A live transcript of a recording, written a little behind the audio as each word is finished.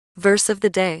Verse of the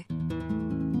day,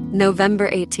 November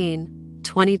 18,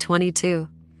 2022.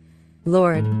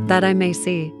 Lord, that I may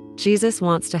see. Jesus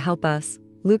wants to help us.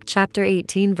 Luke chapter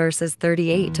 18 verses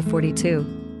 38 to 42.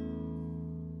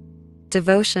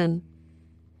 Devotion.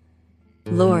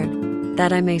 Lord,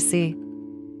 that I may see.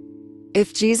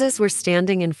 If Jesus were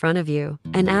standing in front of you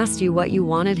and asked you what you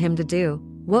wanted him to do,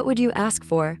 what would you ask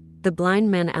for? The blind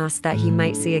man asked that he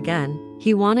might see again.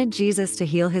 He wanted Jesus to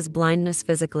heal his blindness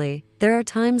physically. There are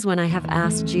times when I have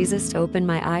asked Jesus to open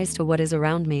my eyes to what is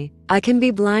around me. I can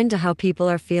be blind to how people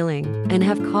are feeling and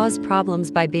have caused problems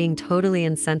by being totally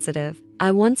insensitive. I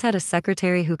once had a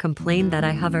secretary who complained that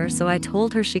I hover, so I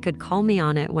told her she could call me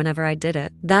on it whenever I did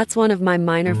it. That's one of my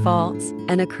minor faults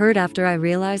and occurred after I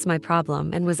realized my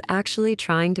problem and was actually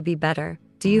trying to be better.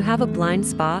 Do you have a blind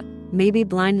spot? Maybe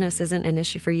blindness isn't an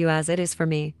issue for you as it is for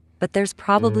me, but there's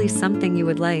probably something you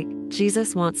would like.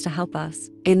 Jesus wants to help us.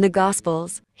 In the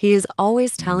Gospels, he is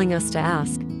always telling us to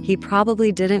ask. He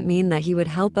probably didn't mean that he would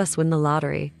help us win the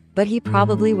lottery, but he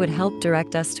probably would help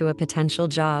direct us to a potential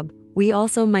job. We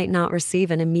also might not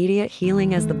receive an immediate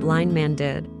healing as the blind man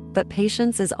did, but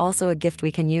patience is also a gift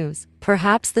we can use.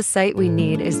 Perhaps the sight we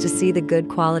need is to see the good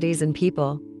qualities in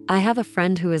people. I have a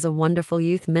friend who is a wonderful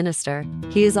youth minister.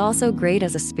 He is also great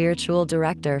as a spiritual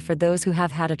director for those who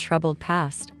have had a troubled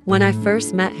past. When I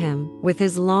first met him, with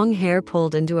his long hair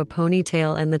pulled into a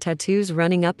ponytail and the tattoos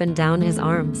running up and down his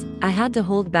arms, I had to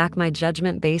hold back my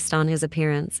judgment based on his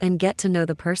appearance and get to know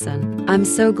the person. I'm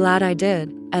so glad I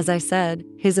did. As I said,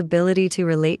 his ability to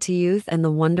relate to youth and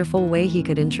the wonderful way he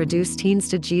could introduce teens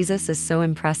to Jesus is so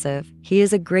impressive. He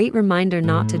is a great reminder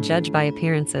not to judge by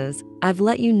appearances. I've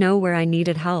let you know where I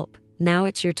needed help. Now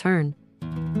it's your turn.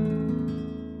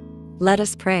 Let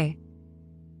us pray.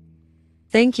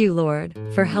 Thank you, Lord,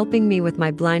 for helping me with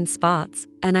my blind spots,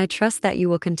 and I trust that you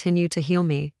will continue to heal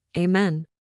me. Amen.